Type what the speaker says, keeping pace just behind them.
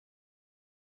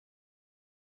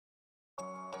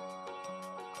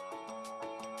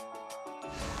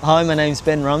Hi, my name's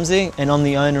Ben Rumsey and I'm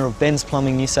the owner of Ben's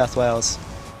Plumbing New South Wales.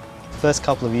 First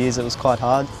couple of years it was quite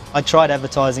hard. I tried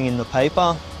advertising in the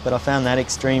paper, but I found that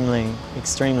extremely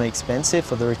expensive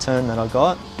for the return that I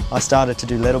got. I started to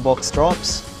do letterbox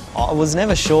drops. I was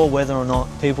never sure whether or not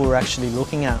people were actually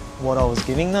looking at what I was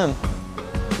giving them.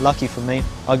 Lucky for me,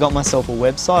 I got myself a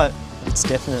website. It's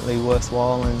definitely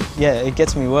worthwhile and yeah, it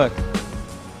gets me work.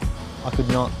 I could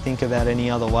not think about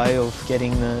any other way of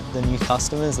getting the new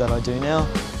customers that I do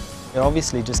now. They're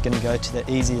obviously just going to go to the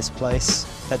easiest place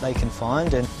that they can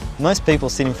find, and most people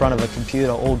sit in front of a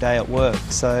computer all day at work,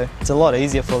 so it's a lot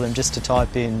easier for them just to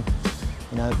type in,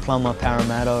 you know, plumber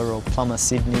Parramatta or plumber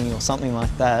Sydney or something like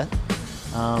that,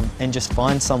 and just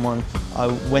find someone. I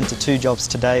went to 2 jobs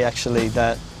today actually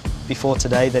that before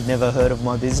today they'd never heard of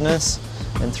my business,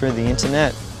 and through the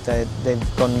internet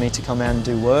they've gotten me to come out and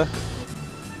do work.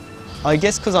 I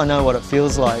guess because I know what it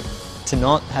feels like to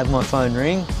not have my phone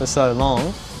ring for so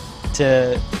long,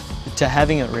 to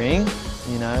having it ring,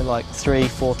 you know, like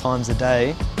 3-4 times a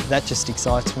day, that just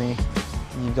excites me.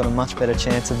 You've got a much better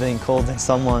chance of being called than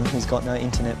someone who's got no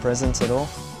internet presence at all.